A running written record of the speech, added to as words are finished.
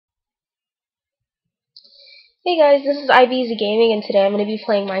Hey guys, this is iBeezyGaming, and today I'm going to be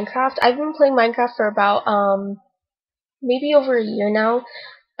playing Minecraft. I've been playing Minecraft for about maybe over a year now.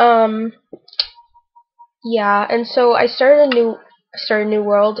 Um yeah, and so I started a new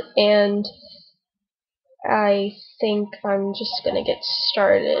world, and I think I'm just going to get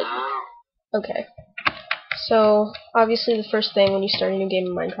started. Okay. So, obviously the first thing when you start a new game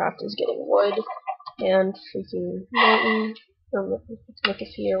in Minecraft is getting wood and freaking mountain or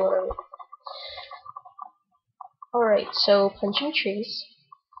McAfee or whatever. Alright, so punching trees.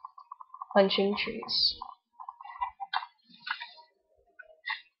 Punching trees.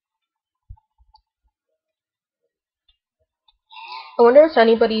 I wonder if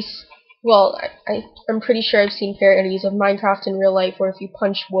anybody's. Well, I'm pretty sure I've seen parodies of Minecraft in real life where if you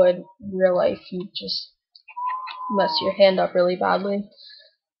punch wood in real life, you just mess your hand up really badly.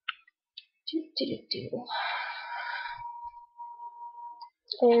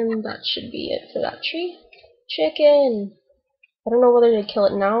 And that should be it for that tree. Chicken! I don't know whether to kill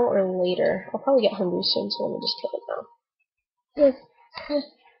it now or later. I'll probably get hungry soon, so let me just kill it now.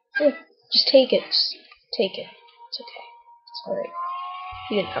 Just take it. Just take it. It's okay. It's alright.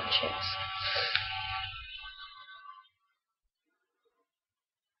 You didn't have a chance.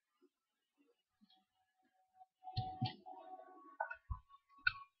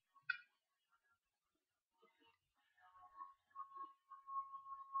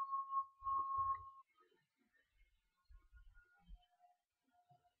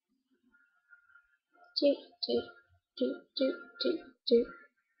 Do, do, do, do, do, do.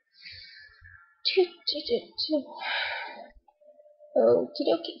 Okie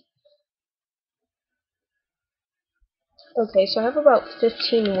dokie. Okay, so I have about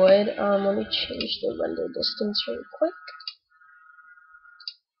 15 wood. Let me change the render distance really quick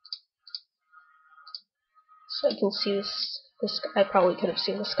so I can see this. I probably could have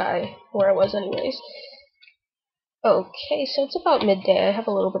seen the sky where I was anyways. Okay, so it's about midday. I have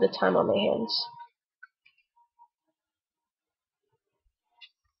a little bit of time on my hands.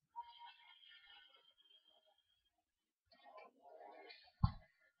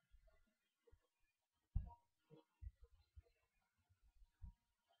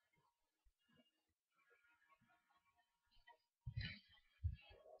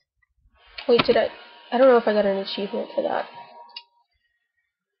 Wait, I don't know if I got an achievement for that.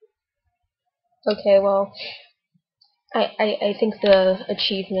 Okay, well, I think the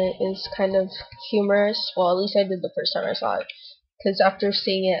achievement is kind of humorous. Well, at least I did the first time I saw it. Because after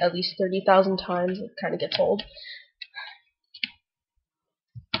seeing it at least 30,000 times, it kind of gets old.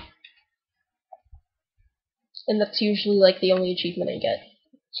 And that's usually like the only achievement I get.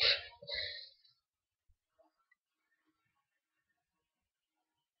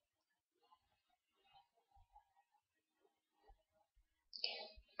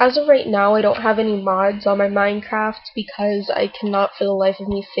 As of right now, I don't have any mods on my Minecraft because I cannot for the life of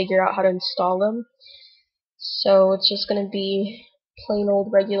me figure out how to install them. So it's just going to be plain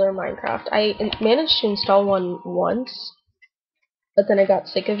old regular Minecraft. I managed to install one once, but then I got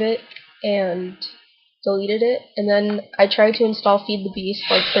sick of it and deleted it. And then I tried to install Feed the Beast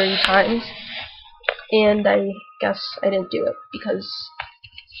like 30 times, and I guess I didn't do it because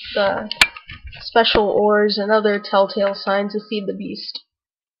the special ores and other telltale signs of Feed the Beast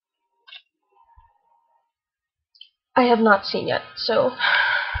I have not seen yet, so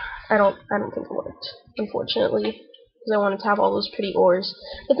I don't think it worked, unfortunately, because I wanted to have all those pretty ores.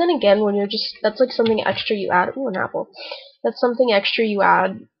 But then again, when that's like something extra you add. Ooh, an apple. That's something extra you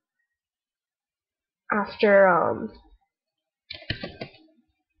add after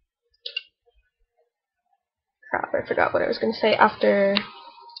crap, I forgot what I was gonna say. After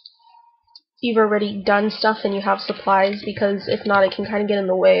you've already done stuff and you have supplies, because if not, it can kind of get in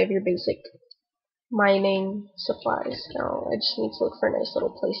the way of your basic mining supplies. Now I just need to look for a nice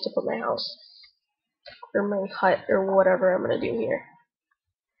little place to put my house or my hut or whatever I'm gonna do here.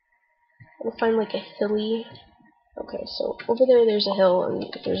 I'm gonna find like a hilly. Okay, so over there's a hill and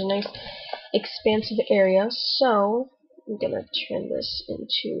there's a nice expansive area. So I'm gonna turn this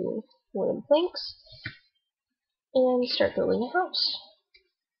into wooden planks and start building a house.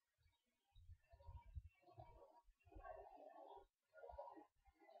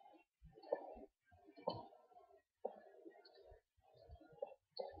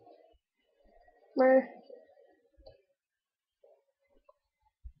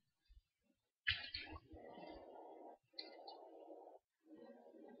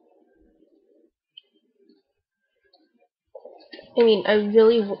 I mean,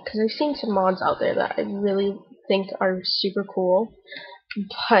 because I've seen some mods out there that I really think are super cool,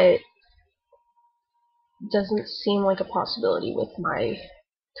 but doesn't seem like a possibility with my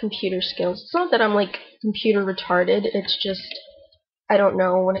computer skills. It's not that I'm like computer retarded, it's just I don't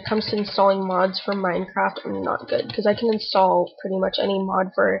know, when it comes to installing mods for Minecraft, I'm not good, because I can install pretty much any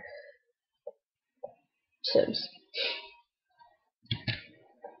mod for Sims.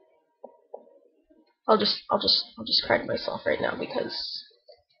 I'll just cry to myself right now because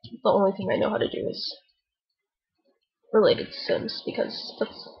the only thing I know how to do is related to Sims, because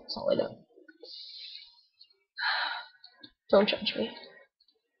that's all I know. Don't judge me.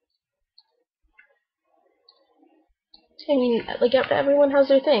 I mean, like, everyone has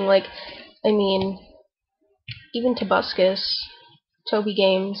their thing. Like, I mean, even Tobuscus, Toby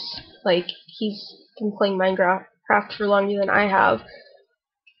Games, like, he's been playing Minecraft for longer than I have,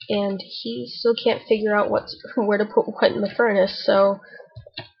 and he still can't figure out where to put what in the furnace, so,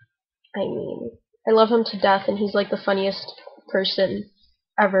 I mean, I love him to death, and he's, like, the funniest person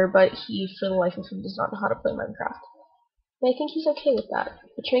ever, but he, for the life of him, does not know how to play Minecraft. And I think he's okay with that,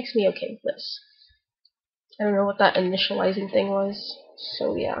 which makes me okay with this. I don't know what that initializing thing was,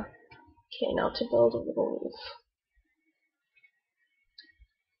 so yeah. Okay, now to build a little roof.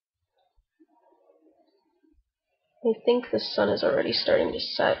 I think the sun is already starting to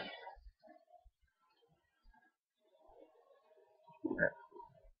set.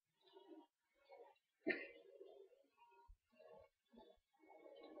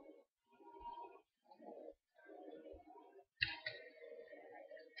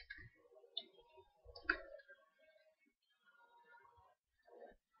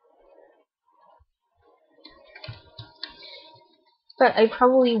 But I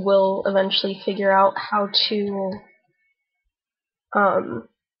probably will eventually figure out how to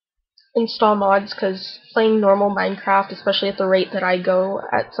install mods, because playing normal Minecraft, especially at the rate that I go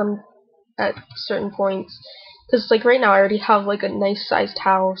at certain points, because like right now I already have like a nice sized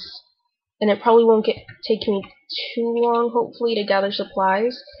house, and it probably won't take me too long, hopefully, to gather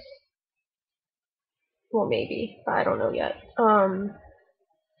supplies. Well, maybe, but I don't know yet.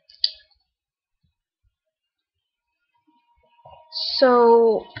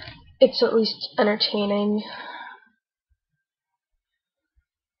 So it's at least entertaining.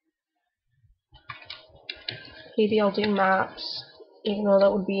 Maybe I'll do maps, even though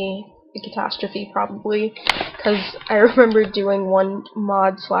that would be a catastrophe probably, because I remember doing one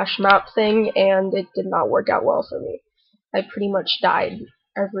mod/map thing and it did not work out well for me. I pretty much died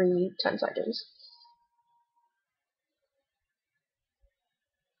every 10 seconds.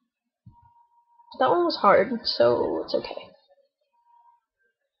 That one was hard, so it's okay.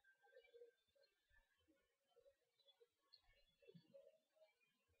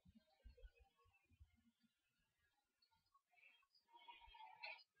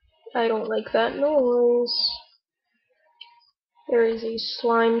 I don't like that noise. There is a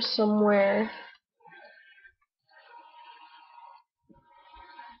slime somewhere,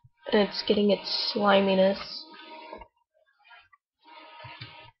 and it's getting its sliminess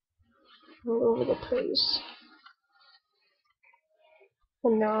all over the place.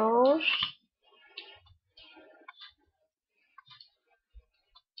 And now,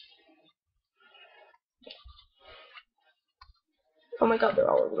 oh my god, they're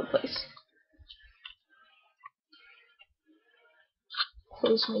all over the place.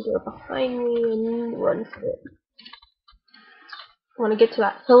 Close my door behind me and run for it. I want to get to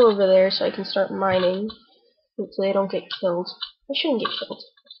that hill over there so I can start mining. Hopefully I don't get killed. I shouldn't get killed.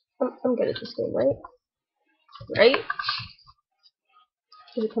 I'm good at this game, right? Right?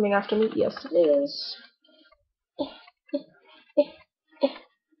 Is it coming after me? Yes, it is.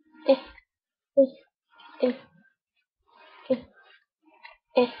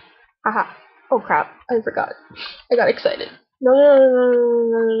 Haha. Oh crap, I forgot. I got excited. No, no, no, no,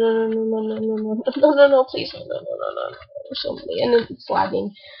 no, no, no, no, no, no, no, no, no, please, no, no, no, no, no, no. There's so many, and it's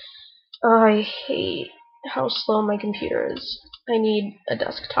lagging. I hate how slow my computer is. I need a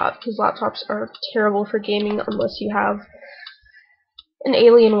desktop, because laptops are terrible for gaming unless you have an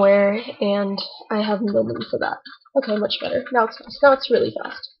Alienware, and I have no money for that. Okay, much better. Now it's fast. Now it's really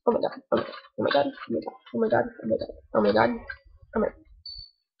fast. Oh my god. Oh my god. Oh my god. Oh my god. Oh my god. Oh my god. Oh my god. Oh my.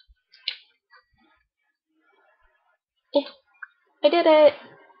 I did it.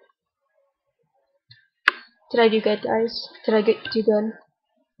 Did I do good, guys? Did I do good?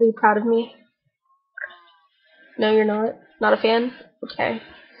 Are you proud of me? No, you're not. Not a fan. Okay.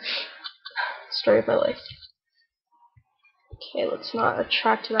 Story of my life. Okay, let's not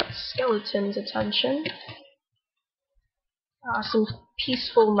attract that skeleton's attention. Some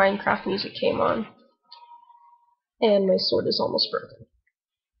peaceful Minecraft music came on. And my sword is almost broken.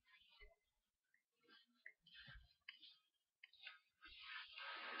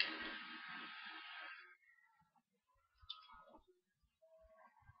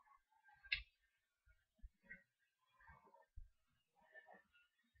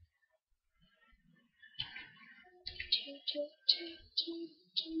 I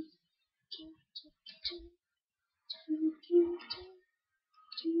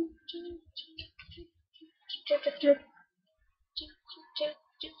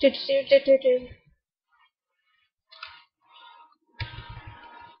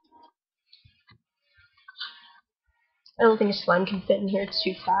don't think a slime can fit in here, it's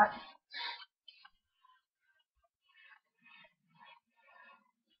too fat.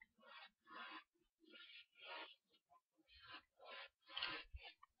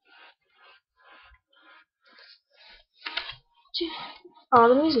 Oh,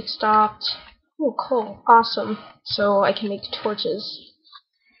 the music stopped. Oh, cool. Awesome. So I can make torches.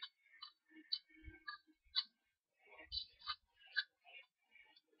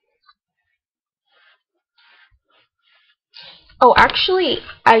 Oh, actually,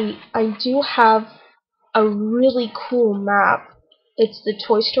 I do have a really cool map. It's the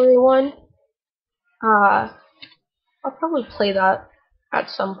Toy Story one. I'll probably play that at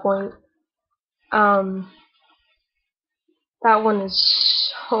some point. That one is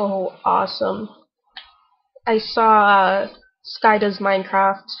so awesome. I saw Sky Does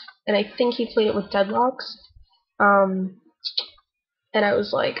Minecraft, and I think he played it with Deadlocks. And I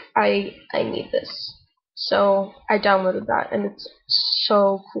was like, I need this. So I downloaded that, and it's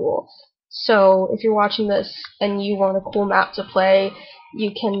so cool. So if you're watching this and you want a cool map to play,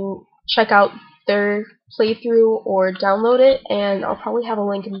 you can check out their playthrough or download it, and I'll probably have a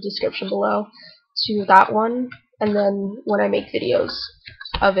link in the description below to that one. And then when I make videos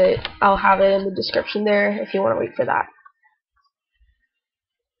of it, I'll have it in the description there if you want to wait for that.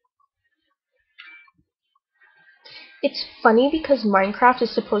 It's funny because Minecraft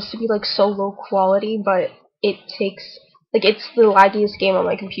is supposed to be like so low quality, but it takes like it's the laggiest game on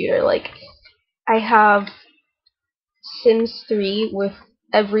my computer. Like I have Sims 3 with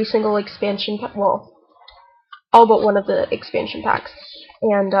every single expansion pack, well, all but one of the expansion packs,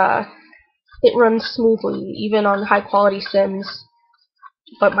 and it runs smoothly even on high quality Sims,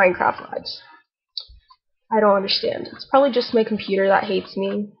 but Minecraft lags. I don't understand. It's probably just my computer that hates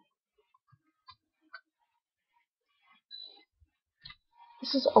me.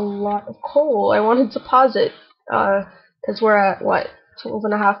 This is a lot of coal. I wanted to pause it, because we're at, what,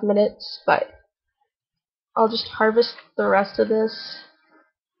 12.5 minutes, but I'll just harvest the rest of this,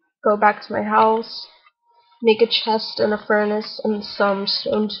 go back to my house, make a chest and a furnace and some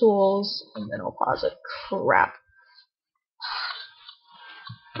stone tools, and then I'll pause it. Crap.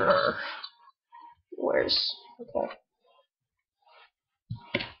 Where's... okay.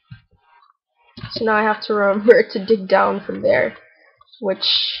 So now I have to remember to dig down from there, which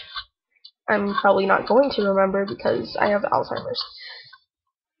I'm probably not going to remember because I have Alzheimer's.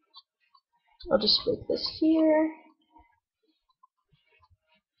 I'll just break this here.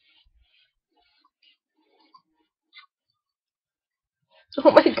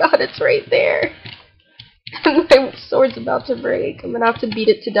 Oh my god, it's right there. And my sword's about to break. I'm gonna have to beat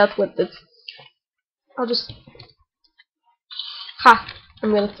it to death with this. I'll just... ha!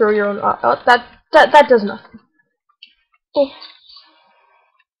 I'm gonna throw your own... oh, that does nothing. Eh.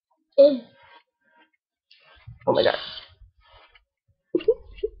 Eh. Oh my god.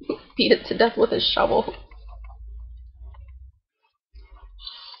 Beat it to death with a shovel.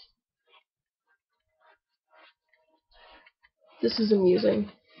 This is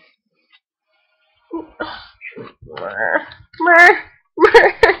amusing.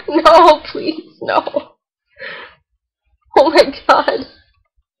 No, please, no. Oh my god.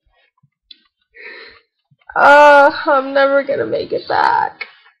 I'm never gonna make it back.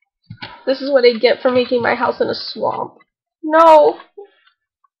 This is what I get for making my house in a swamp. No.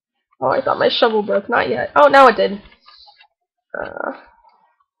 Oh, I thought my shovel broke. Not yet. Oh, now it did.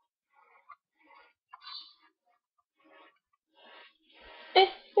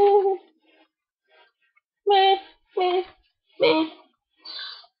 Meh, meh, meh.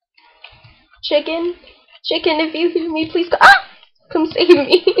 Chicken, chicken, if you hear me, please come save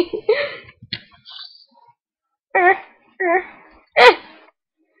me.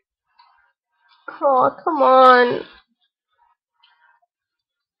 Oh, come on.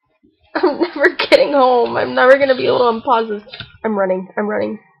 I'm never getting home. I'm never gonna be able to unpause this. I'm running. I'm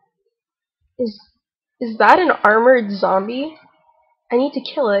running. Is that an armored zombie? I need to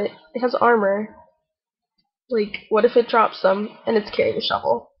kill it. It has armor. Like, what if it drops some and it's carrying a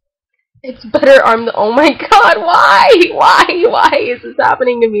shovel? It's better armed. Oh my god, why? Why is this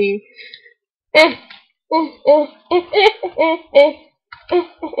happening to me?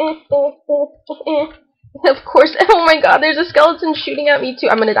 Of course. Oh my god, there's a skeleton shooting at me too.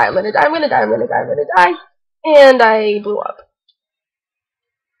 I'm gonna die, I'm gonna die, I'm gonna die, I'm gonna die, I'm gonna die. And I blew up.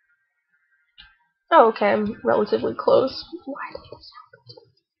 Oh, okay, I'm relatively close. Why did this happen?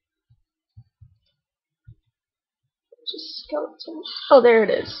 Just skeleton. Oh, there it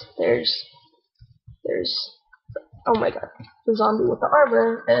is. There's. Oh my god, the zombie with the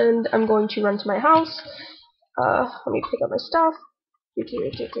armor, and I'm going to run to my house. Let me pick up my stuff.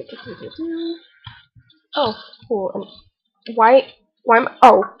 Oh, cool. And why am?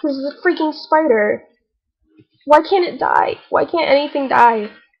 Oh, this is a freaking spider. Why can't it die? Why can't anything die?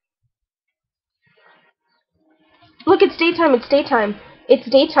 Look, it's daytime. It's daytime. It's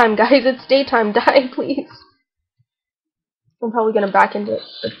daytime, guys. It's daytime. Die, please. I'm probably gonna back into a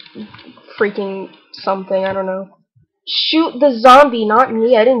freaking something. I don't know. Shoot the zombie, not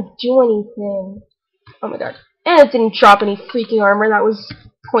me. I didn't do anything. Oh my god. And it didn't drop any freaking armor. That was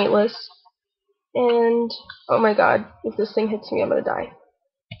pointless. And oh my god, if this thing hits me, I'm gonna die.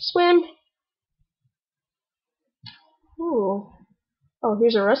 Swim. Ooh. Oh,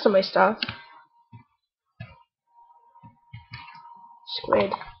 here's the rest of my stuff.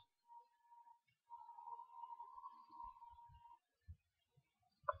 Squid.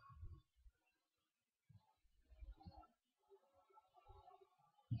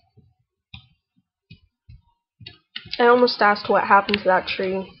 I almost asked what happened to that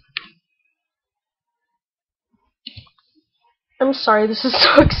tree. I'm sorry, this is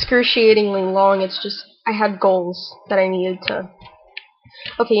so excruciatingly long. It's just, I had goals that I needed to.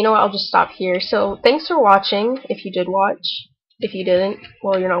 Okay, you know what? I'll just stop here. So, thanks for watching, if you did watch. If you didn't,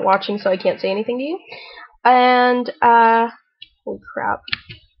 well, you're not watching, so I can't say anything to you. And, holy crap.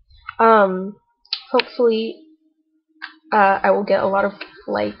 Hopefully, I will get a lot of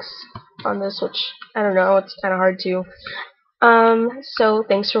likes on this, which, I don't know, it's kind of hard to. So,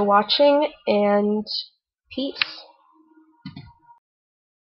 thanks for watching, and peace.